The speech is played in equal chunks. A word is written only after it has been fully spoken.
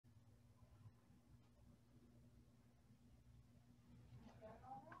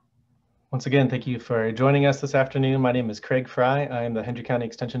Once again, thank you for joining us this afternoon. My name is Craig Fry. I am the Hendry County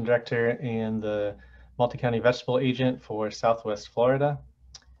Extension Director and the Multi-County Vegetable Agent for Southwest Florida.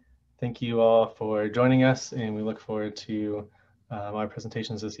 Thank you all for joining us, and we look forward to our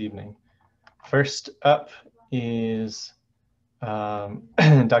presentations this evening. First up is Dr.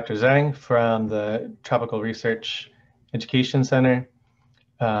 Zhang from the Tropical Research Education Center.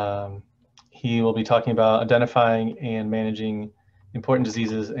 He will be talking about identifying and managing important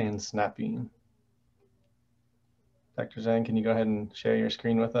diseases and snapping. Dr. Zhang, can you go ahead and share your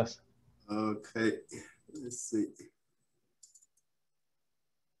screen with us? Okay, let's see.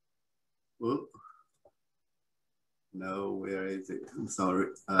 Oh, no, where is it? I'm sorry,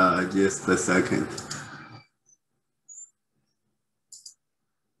 just a second.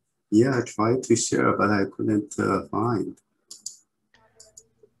 Yeah, I tried to share, but I couldn't find.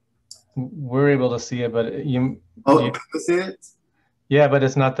 We're able to see it, but you... Oh, can you see it? Yeah, but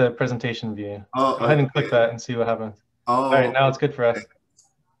it's not the presentation view. Oh, go ahead and click that and see what happens. Oh, all right, now it's good for us.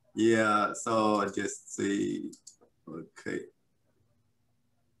 Yeah, so just see. Okay.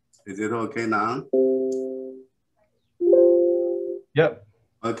 Is it okay now? Yep.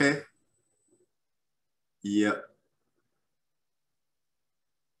 Okay. Yep.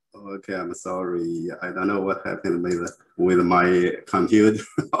 Okay, I'm sorry. I don't know what happened with my computer.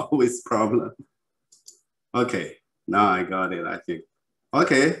 Always problem. Okay, now I got it, I think.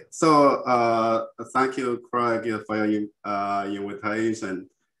 Okay, so thank you, Craig, for your invitation.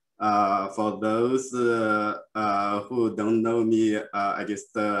 For those who don't know me, I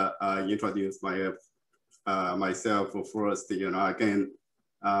just introduce myself first. Again,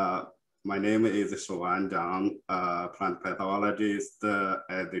 my name is Shuan Zhang, plant pathologist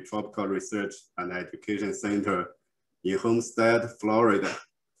at the Tropical Research and Education Center in Homestead, Florida.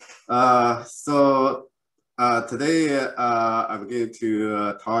 Today I'm going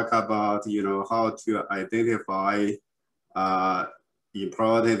to talk about how to identify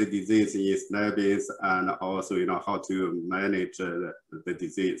important disease in snappings and also how to manage the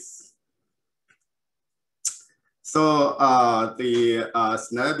disease. So the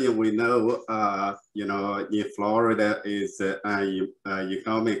snapping, we know in Florida is an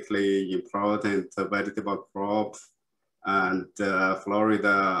economically important vegetable crop, and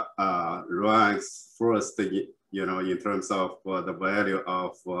Florida ranks first in terms of the value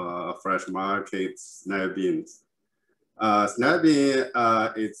of fresh market snap beans. Snap bean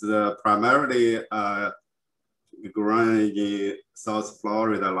is primarily grown in South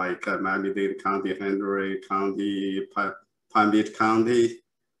Florida, like Miami-Dade County, Hendry County, Palm Beach County,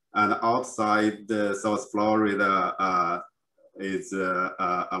 and outside South Florida is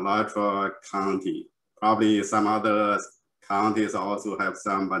Alachua County. Probably some other counties also have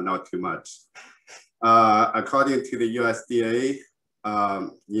some, but not too much. According to the USDA,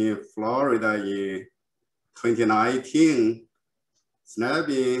 in Florida in 2019, snap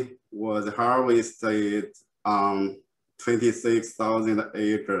bean was harvested on 26,000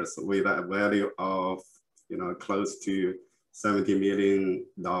 acres with a value of close to $70 million.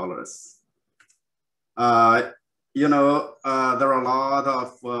 There are a lot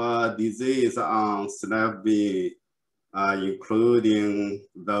of disease on snap bean, including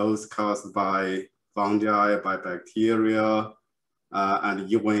those caused by fungi, by bacteria, and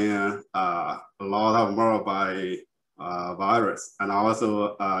even a lot of more by virus, and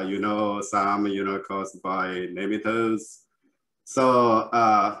also some caused by nematodes. So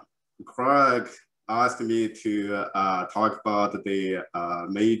Craig asked me to talk about the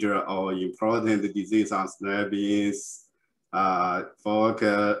major or important disease on snap beans,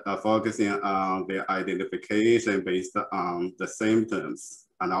 focusing on the identification based on the symptoms,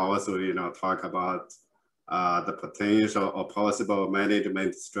 and also talk about the potential or possible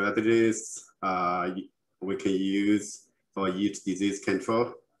management strategies we can use for each disease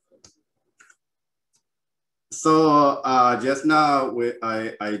control. So just now,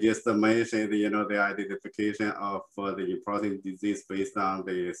 I just mentioned, the identification of the important disease based on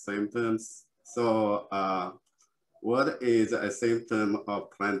the symptoms. So what is a symptom of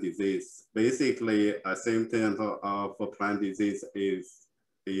plant disease? Basically, a symptom of plant disease is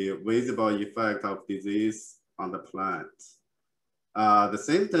a visible effect of disease on the plant. The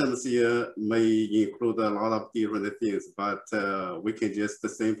symptoms here may include a lot of different things, but we can just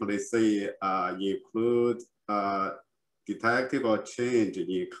simply say include detectable change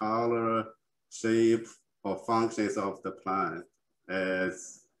in color, shape, or functions of the plant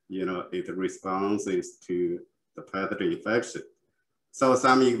as it responds to the pathogen infection. So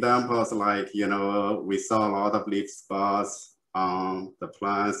some examples like we saw a lot of leaf spots on the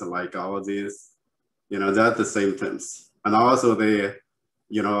plants, like all these, that's the symptoms. And also the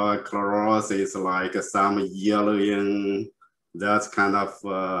chlorosis, like some yellowing, that's kind of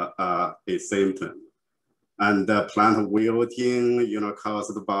a symptom. And plant wilting,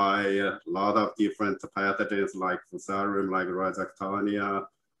 caused by a lot of different pathogens like Fusarium, like Rhizoctonia,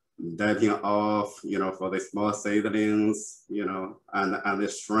 dying off, for the small seedlings, and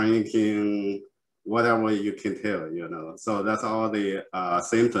shrinking, whatever you can tell, So that's all the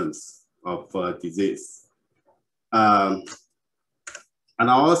symptoms of disease. And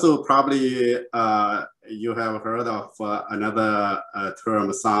also probably you have heard of another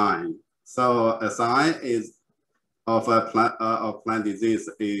term, sign. So a sign is of plant disease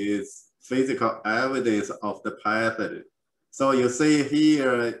is physical evidence of the pathogen. So you see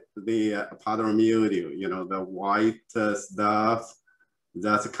here the powdery mildew, the white stuff.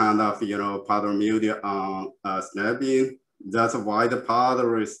 That's kind of powdery mildew on snap-in. That's white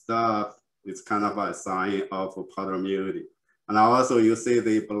powdery stuff. It's kind of a sign of powdery mildew. And also you see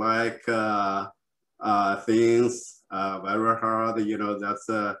the black things, very hard, that's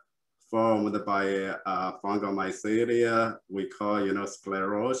formed by fungal mycelia. We call,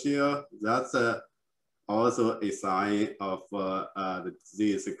 sclerotia. That's also a sign of the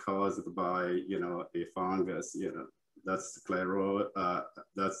disease caused by, a fungus, that's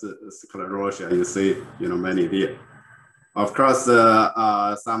sclerotia. You see, many there. Of course,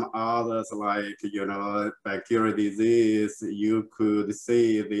 some others like, bacterial disease, you could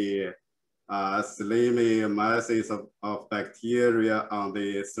see the slimy masses of bacteria on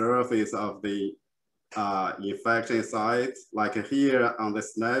the surface of the infection site. Like here on the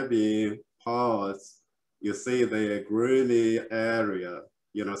snap-in pods, you see the grimy area.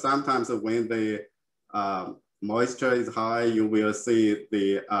 Sometimes when the moisture is high, you will see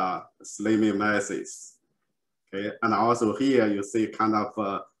the slimy masses. Okay, and also here you see kind of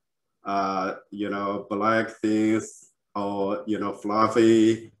black things or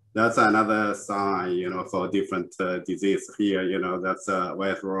fluffy. That's another sign, for different disease here. That's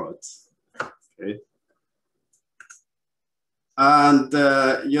wet rot. Okay, and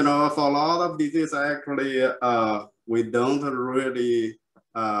for a lot of disease, actually, we don't really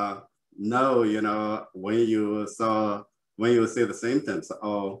know, when you see the symptoms,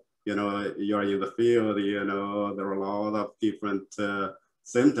 or you're in the field, there are a lot of different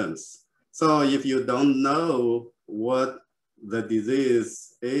symptoms. So if you don't know what the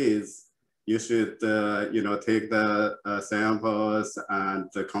disease is, you should, take the samples and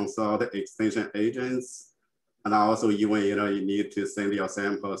consult extension agents. And also even, you need to send your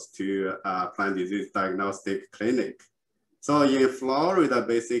samples to plant disease diagnostic clinic. So in Florida,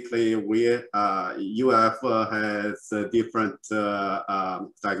 basically, UF has different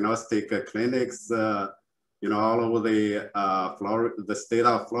diagnostic clinics, all over the state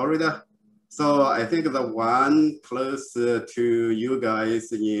of Florida. So I think the one close to you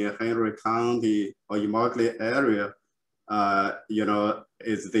guys in Hendry County or in Markley area,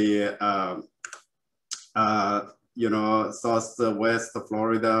 is the Southwest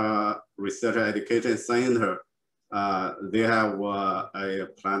Florida Research Education Center. They have a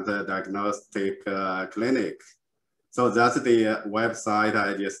plant diagnostic clinic. So that's the website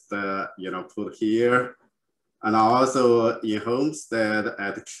I just put here. And also in Homestead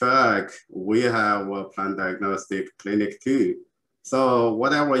at Track, we have a plant diagnostic clinic too. So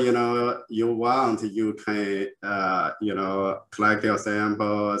whatever you want, you can collect your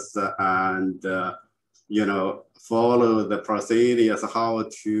samples and follow the procedures, how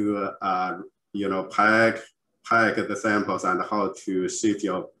to pack the samples and how to ship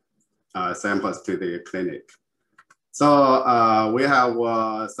your samples to the clinic. So we have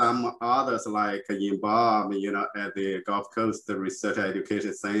some others like in Bob, at the Gulf Coast Research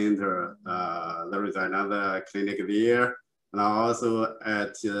Education Center. There is another clinic there. And also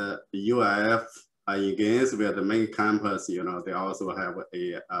at UF in Gainesville, the main campus, they also have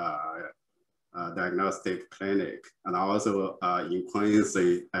a diagnostic clinic. And also in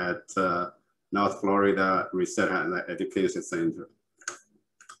Quincy at North Florida Research and Education Center.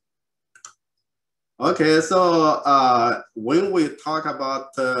 Okay, so when we talk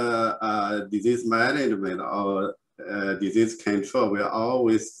about disease management or disease control, we're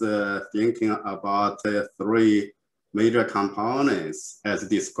always thinking about three major components as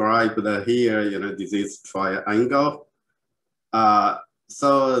described here, disease triangle.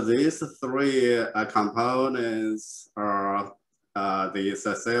 So these three components are the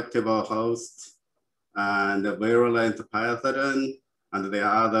susceptible host and the virulent pathogen, and the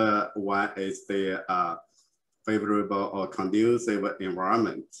other one is the favorable or conducive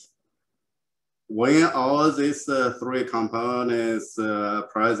environment. When all these three components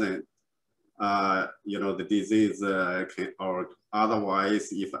present, you know, the disease can, or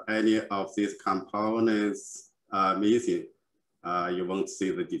otherwise, if any of these components are missing, you won't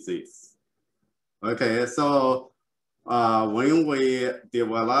see the disease. Okay, so when we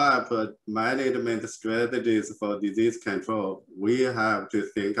develop management strategies for disease control, we have to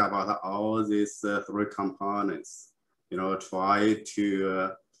think about all these three components. You know, try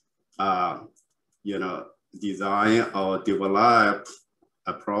to you know, design or develop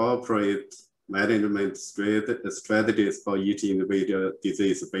appropriate management strategies for each individual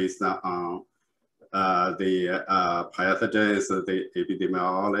disease based on the pathogens, the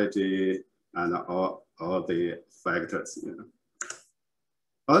epidemiology, and all the factors. You know.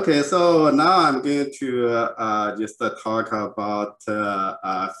 Okay, so now I'm going to just talk about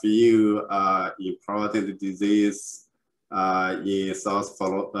a few important diseases in South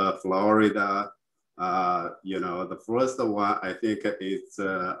Florida. You know, the first one I think is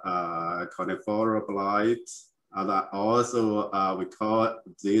coniferous blight, and also we call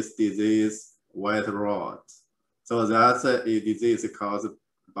this disease white rot. So that's a disease caused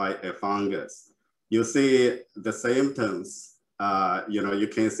by a fungus. You see the symptoms. You know, you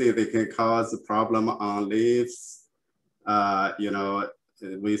can see they can cause problem on leaves. You know,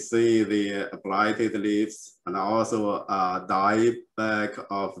 we see the blighted leaves and also dieback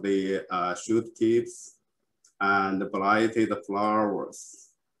of the shoot tips and blighted flowers.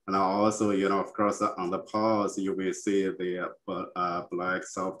 And also, you know, of course, on the pods, you will see the black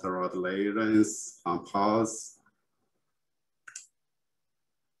soft rot lesions on pods.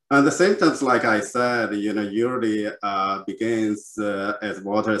 And the symptoms, like I said, you know, usually begins as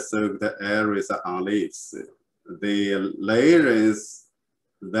water-soaked areas on leaves. The lesions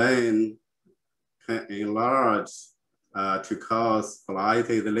then can enlarge to cause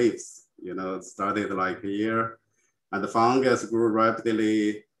blighted leaves. You know, it started like here, and the fungus grew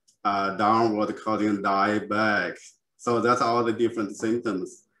rapidly downward, causing dieback. So that's all the different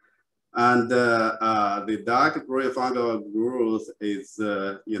symptoms. And the dark gray fungal growth is,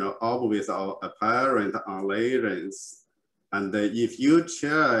 you know, obvious or apparent on lesions. And if you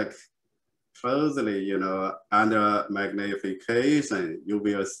check closely, you know, under magnification, you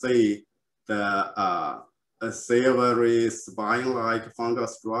will see the silvery spine-like fungal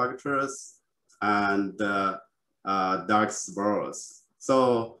structures and dark spores.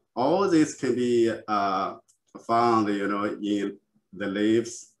 So all this can be found, you know, in the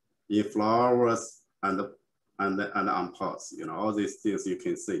leaves, in flowers, and on pods. You know, all these things you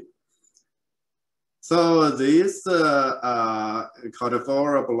can see. So this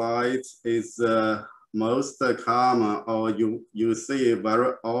coniferous blight is most common, or you see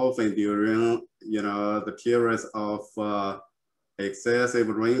very often during, you know, the periods of excessive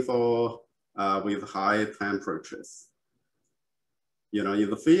rainfall with high temperatures. You know, in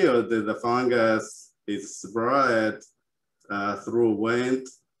the field, the fungus is spread through wind,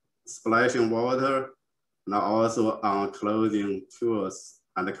 splashing water, and also on clothing, tools,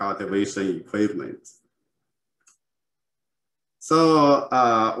 and cultivation equipment. So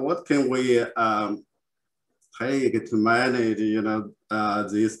what can we take to manage, you know,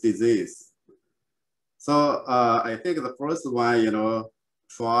 this disease? So I think the first one, you know,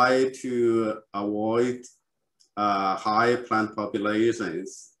 try to avoid high plant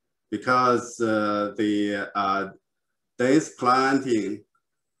populations, because the dense planting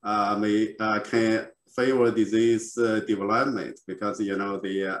can favor disease development, because, you know,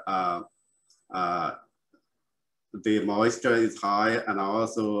 the moisture is high, and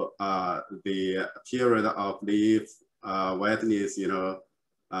also the period of leaf wetness, you know,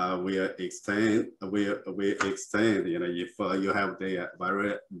 will extend, you know, if you have the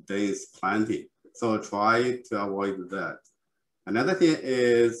very dense planting. So try to avoid that. Another thing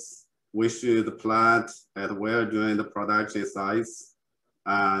is we should plant at well-drained production sites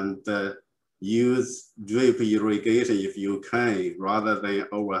and use drip irrigation if you can, rather than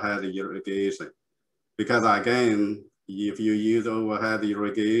overhead irrigation. Because again, if you use overhead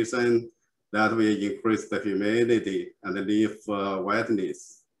irrigation, that will increase the humidity and the leaf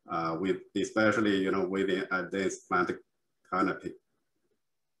wetness, especially, you know, within a dense plant canopy.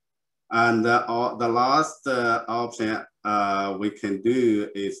 And the last option we can do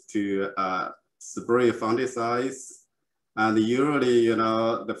is to spray fungicides. And usually, you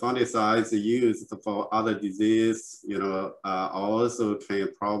know, the fungicides used for other disease, you know, also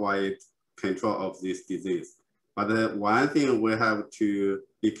can provide control of this disease. But one thing we have to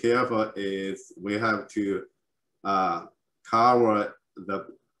be careful is we have to cover the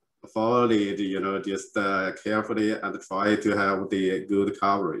foliage, you know, just carefully, and try to have the good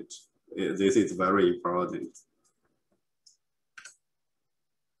coverage. This is very important.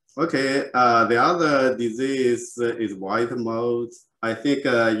 Okay, the other disease is white mold. I think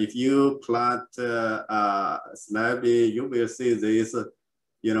if you plant snapper, you will see this,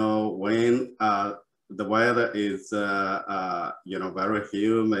 when the weather is, very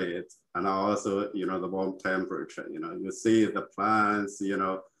humid and also, the warm temperature, you see the plants,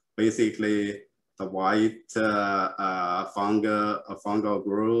 basically the white fungal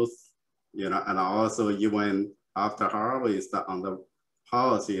growth, and also even after harvest on the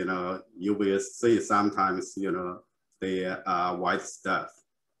pulse, you will see sometimes, the white stuff,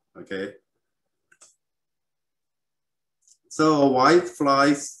 okay? So white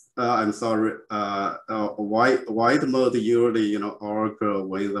flies, white mold usually, occur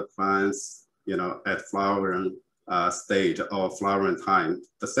when the plants, at flowering stage or flowering time.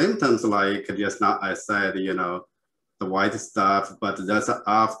 The symptoms like just now I said, the white stuff, but that's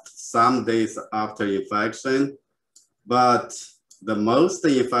after some days after infection. But the most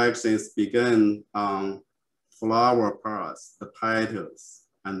infections begin on flower parts, the petals.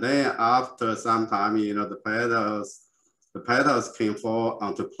 And then after some time, the petals can fall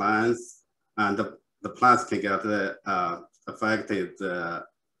onto plants and the plants can get affected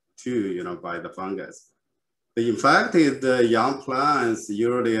too, by the fungus. The infected young plants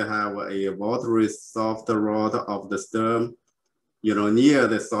usually have a watery soft rod of the stem, near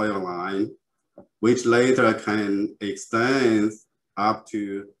the soil line, which later can extend up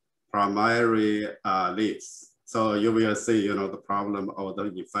to primary leaves. So you will see, the problem of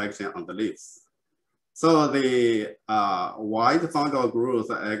the infection on the leaves. So the white fungal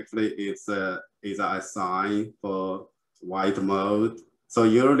growth actually is a sign for white mold. So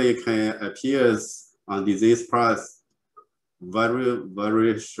usually can appears on disease process very,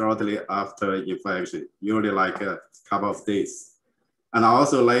 very shortly after infection, usually like a couple of days. And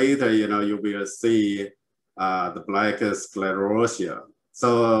also later, you will see the black sclerosia.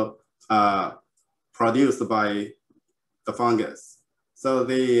 So produced by the fungus. So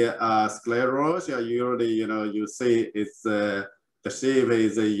the sclerosia usually, you see it's the shape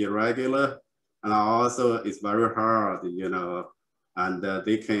is irregular and also it's very hard, and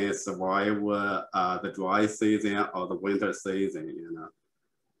they can survive the dry season or the winter season,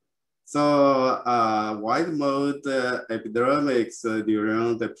 So white mold epidemics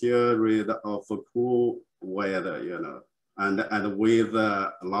during the period of cool weather, and with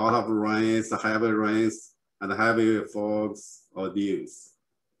a lot of rains, heavy rains, and heavy fogs or dews.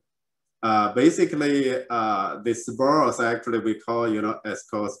 Basically, the spores actually we call,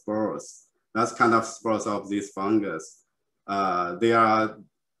 ascospores. That's kind of spores of this fungus. They are,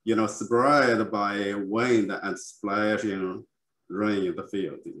 spread by wind and splashing rain in the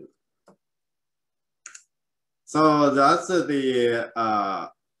field. So that's the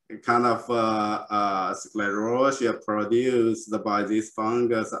kind of sclerosia produced by this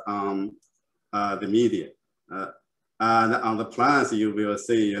fungus on the media. And on the plants, you will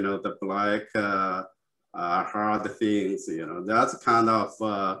see, the black hard things, that's kind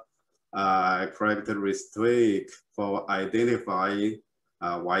of characteristic for identifying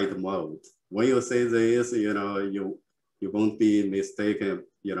white mold. When you see this, you won't be mistaken,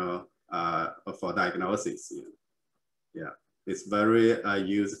 for diagnosis. Yeah, it's very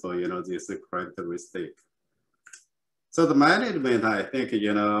useful, this characteristic. So the management, I think,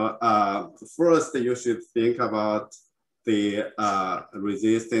 first you should think about the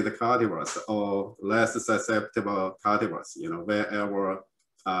resistant cultivars or less susceptible cultivars, wherever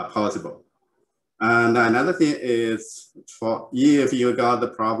possible. And another thing is, if you got the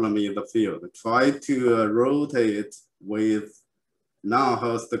problem in the field, try to rotate with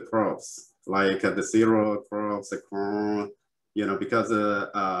non-host crops, like the cereal crops, the corn, because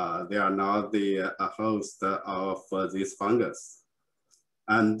they are not the host of this fungus.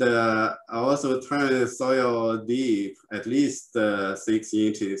 And also turn soil deep, at least 6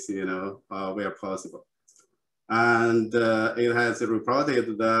 inches, where possible. And it has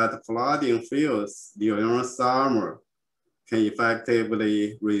reported that flooding fields during summer can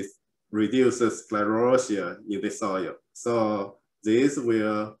effectively reduce sclerosia in the soil. So this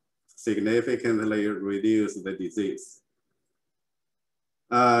will significantly reduce the disease.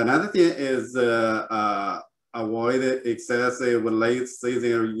 Another thing is avoid excessive late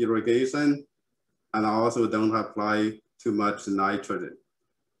season irrigation and also don't apply too much nitrogen.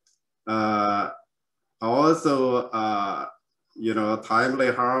 Also,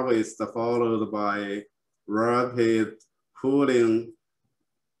 timely harvest followed by rapid cooling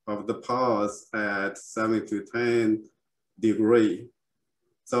of the pods at 7 to 10 degrees.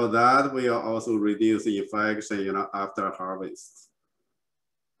 So that will also reduce the infection, after harvest.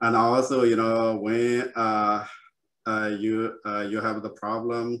 And also, when you have the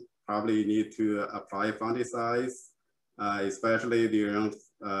problem, probably you need to apply fungicides, especially during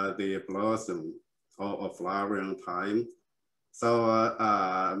the blossom or flowering time. So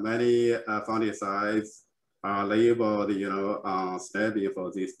many fungicides are labeled, study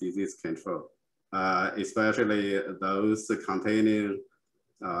for this disease control, especially those containing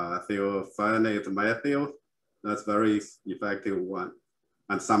thiophanate methyl. That's very effective one,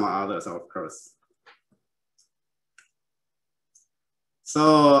 and some others, of course.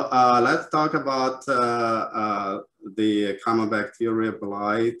 So let's talk about the common bacterial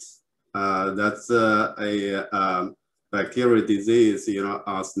blight. That's a bacterial disease,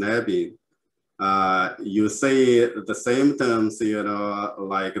 snapping. You see the symptoms,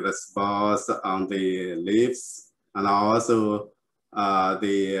 like the spots on the leaves, and also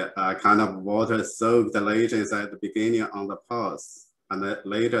the kind of water-soaked lesions at the beginning on the pods, and then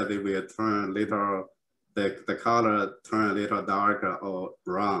later they will turn little, the color turn a little darker or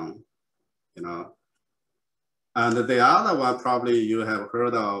brown, And the other one probably you have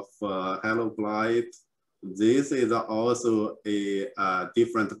heard of halo blight. This is also a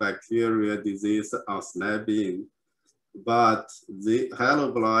different bacterial disease of snapping, but the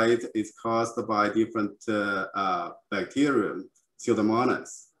halo blight is caused by different bacterium,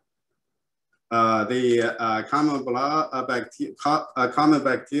 Pseudomonas. The common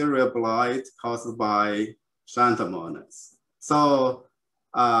bacterial blight caused by Xanthomonas. So,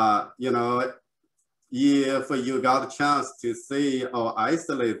 if you got a chance to see or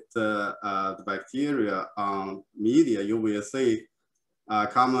isolate the bacteria on media, you will see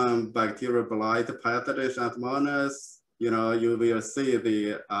common bacterial blight pathogen Xanthomonas. You will see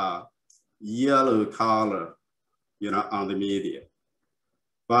the yellow color, on the media.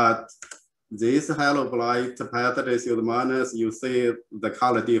 But this halo blight pathogen Pseudomonas, you see the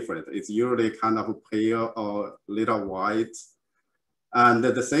color different. It's usually kind of pale or little white. And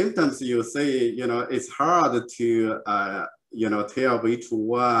the symptoms you see, it's hard to, tell which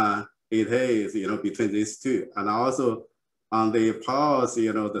one it is, between these two. And also on the paws,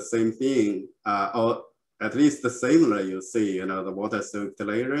 the same thing, or at least the similar you see, the water-soaked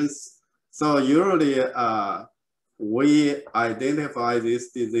lesions. So usually we identify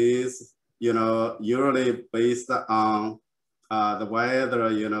this disease, usually based on the weather,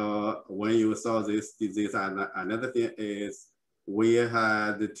 when you saw this disease. And another thing is, we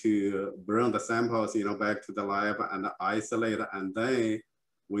had to bring the samples, back to the lab and isolate, and then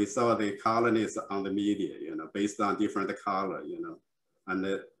we saw the colonies on the media, based on different color,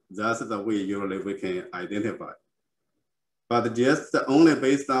 and that's the way usually we can identify. But just only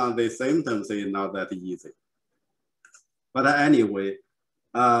based on the symptoms is not that easy. But anyway,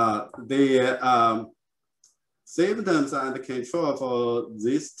 the symptoms and control for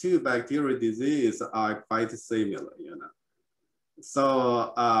these two bacterial diseases are quite similar,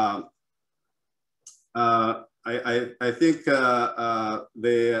 So I think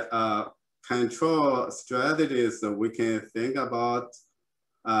the control strategies we can think about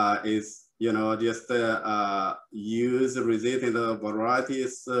is, just use resistant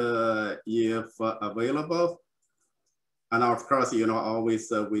varieties if available. And of course,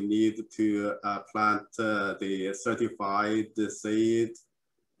 always we need to plant the certified seed,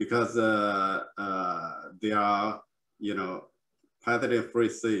 because they are, pathogen-free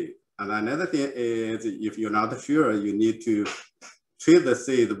seed. And another thing is, if you're not sure, you need to treat the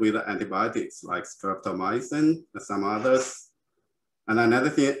seed with antibiotics like streptomycin and some others. And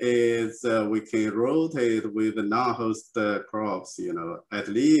another thing is we can rotate with non-host crops, at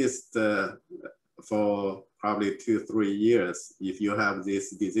least for probably 2-3 years if you have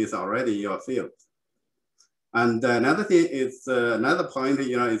this disease already in your field. And another thing is, another point,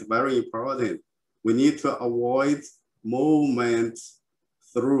 is very important. We need to avoid movement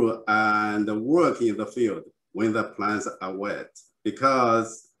through and work in the field when the plants are wet,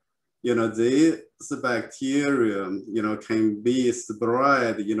 because this bacterium can be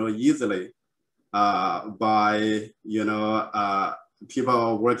spread easily by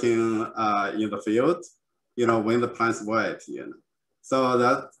people working in the field when the plant's wet. So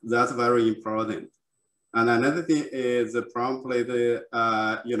that's very important. And another thing is promptly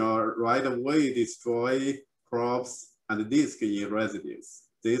right away destroy crops and disc in residues.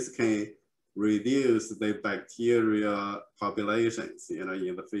 This can reduce the bacterial populations,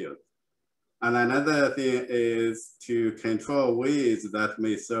 in the field. And another thing is to control weeds that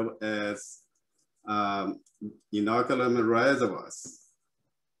may serve as inoculum reservoirs.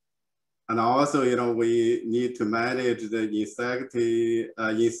 And also, we need to manage the insects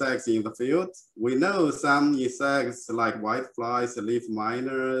in the field. We know some insects like whiteflies, leaf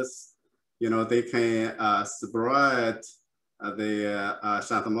miners, they can spread the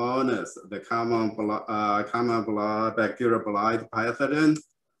Xanthomonas, the common blood bacterial blight pathogen.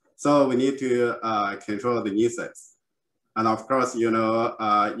 So we need to control the insects. And of course,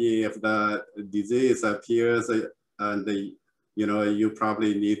 if the disease appears and you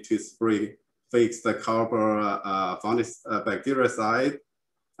probably need to fix the copper fungus bactericide,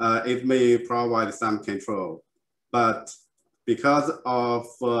 it may provide some control. But because of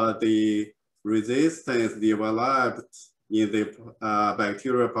the resistance developed in the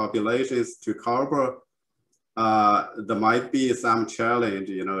bacterial populations to copper, there might be some challenge,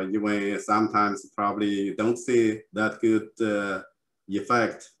 even sometimes probably don't see that good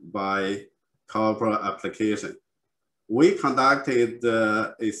effect by copper application. We conducted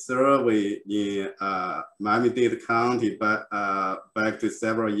a survey in Miami-Dade County back to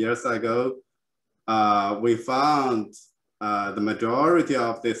several years ago. We found the majority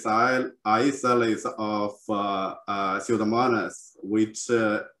of the isolates of Pseudomonas, which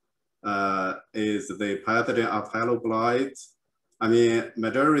is the pathogen of halo blight. I mean,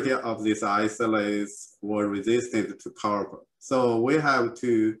 majority of these isolates were resistant to copper. So we have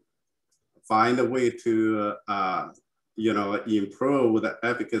to find a way to improve the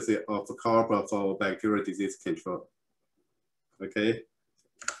efficacy of copper for bacterial disease control. Okay.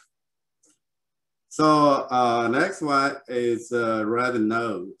 So next one is red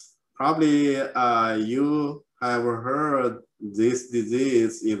node. Probably you have heard this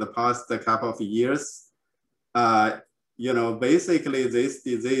disease in the past couple of years. Basically this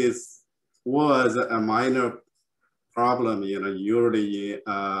disease was a minor problem, usually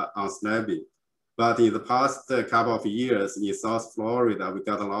on snapping. But in the past couple of years in South Florida, we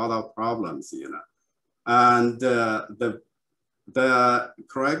got a lot of problems, And the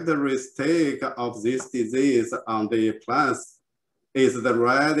characteristic of this disease on the plants is the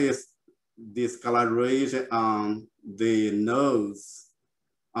reddish discoloration on the nose,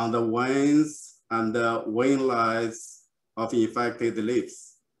 on the wings, and the wing lines of infected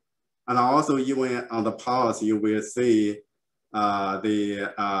leaves. And also even on the paws, you will see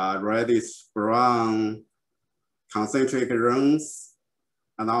the reddish brown concentric rings.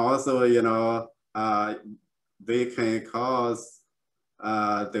 And also, they can cause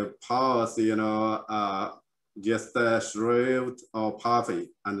the paws, just shriveled or puffy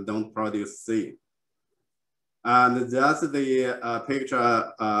and don't produce seed. And that's the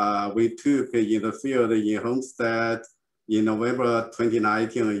picture we took in the field in Homestead in November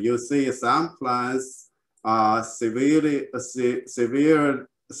 2019. You see some plants are severely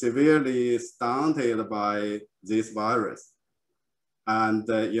stunted by this virus. And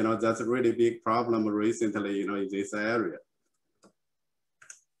that's a really big problem recently, in this area.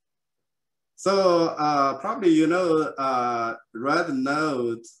 So probably red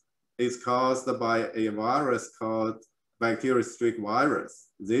node is caused by a virus called bacterial streak virus.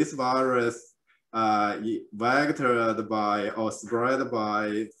 This virus vectored by or spread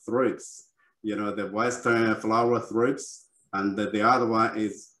by thrips, the Western flower thrips, and the other one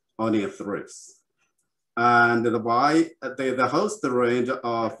is onion thrips. And the host range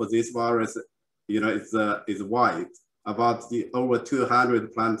of this virus, is wide, about over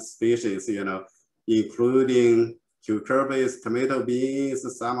 200 plant species, including cucurbits, tomato beans,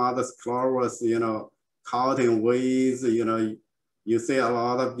 some other clovers, cotton weeds, you see a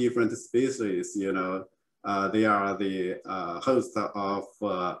lot of different species, they are the host of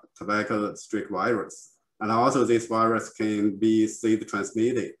tobacco streak virus. And also this virus can be seed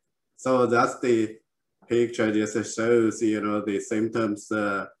transmitted. So that's the picture just shows, the symptoms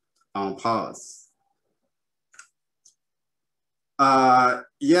on paws.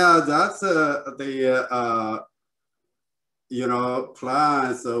 That's the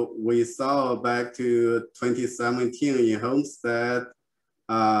plants we saw back to 2017 in Homestead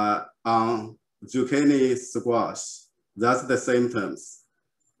on zucchini squash. That's the symptoms.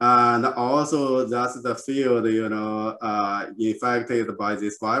 And also that's the field, infected by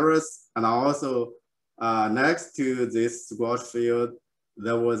this virus. And also next to this squash field,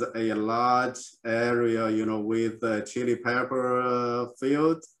 there was a large area, with the chili pepper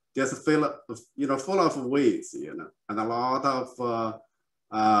field, just full of weeds, and a lot of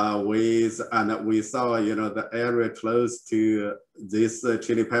weeds. And we saw, the area close to this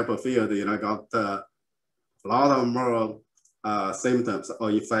chili pepper field, got a lot of more symptoms or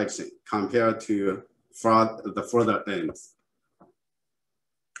infection compared to the further ends.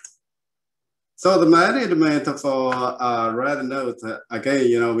 So the management for red node,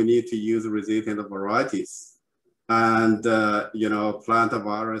 again, we need to use resistant varieties and, plant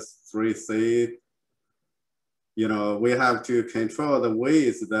virus-free seed. We have to control the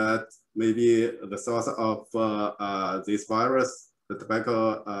weeds that maybe the source of this virus, the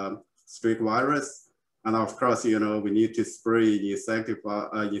tobacco streak virus. And of course, we need to spray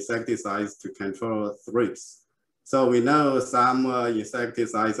insecticides to control thrips. So we know some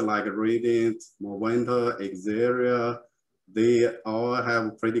insecticides like Radiant, Movento, Exeria, they all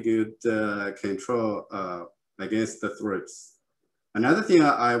have pretty good control against the thrips. Another thing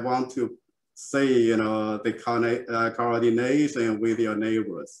I want to say, the coordination with your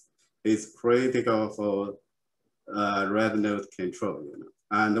neighbors is critical for red node control.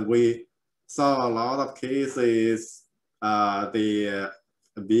 And we saw a lot of cases, the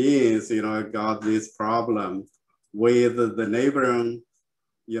beans, got this problem with the neighboring,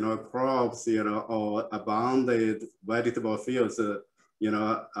 crops, or abundant vegetable fields,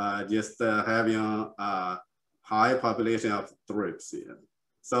 just having a high population of thrips.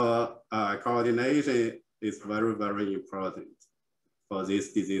 So coordination is very, very important for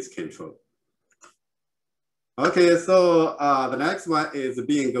this disease control. Okay, so the next one is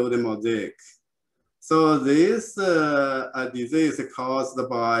bean golden mosaic. So this disease is caused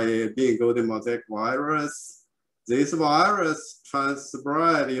by bean golden mosaic virus. This virus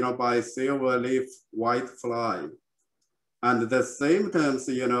transbred, by silver leaf whitefly. And the symptoms,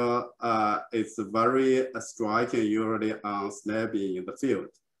 it's very striking usually on snapping in the field.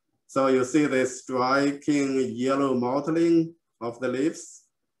 So you see the striking yellow mottling of the leaves.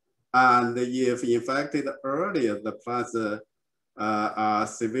 And if infected earlier, the plants are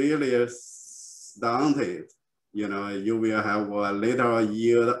severely stunted. You will have a little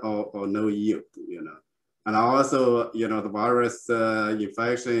yield or no yield. And also, the virus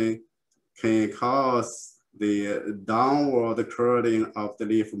infection can cause the downward curling of the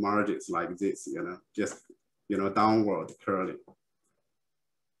leaf margins like this. Just downward curling.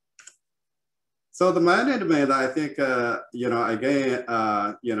 So the management, I think, again,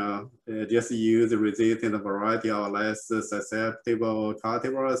 just use resistant variety or less susceptible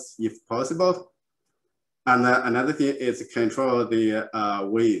cultivars if possible. And another thing is control the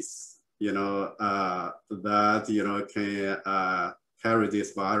weeds, that, can carry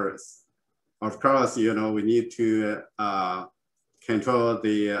this virus. Of course, we need to control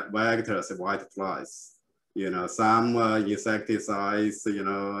the vectors, whiteflies. Some insecticides,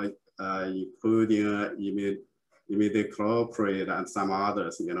 including imidacloprid and some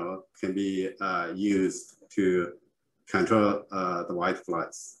others, can be used to control the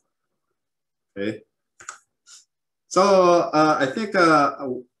whiteflies. Okay. So I think,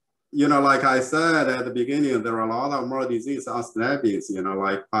 like I said at the beginning, there are a lot of more diseases on snappings,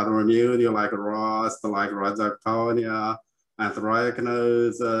 like powdery mildew, like rust, like rhizoctonia,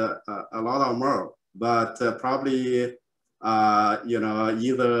 anthracnose, a lot of more. But probably,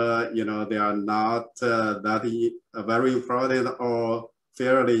 either, they are not that very important or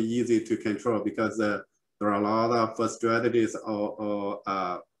fairly easy to control because there are a lot of strategies or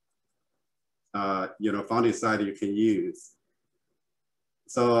fungicide you can use.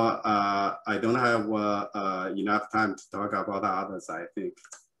 So I don't have enough time to talk about others, I think.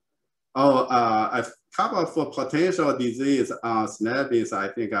 Oh, a couple of potential disease on snappings I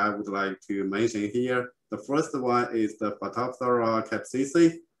think I would like to mention here. The first one is the Phytophthora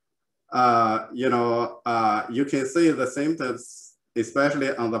capsicum. You can see the symptoms,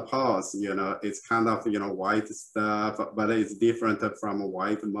 especially on the paws, it's kind of, white stuff, but it's different from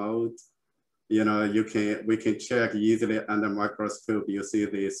white mold. We can check easily under microscope, you see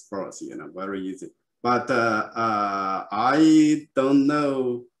these spots, very easy. But I don't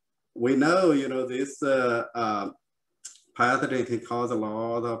know, we know, this pathogen can cause a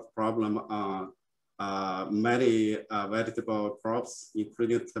lot of problem on many vegetable crops,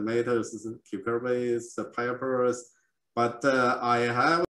 including tomatoes, cucumbers, peppers. But I have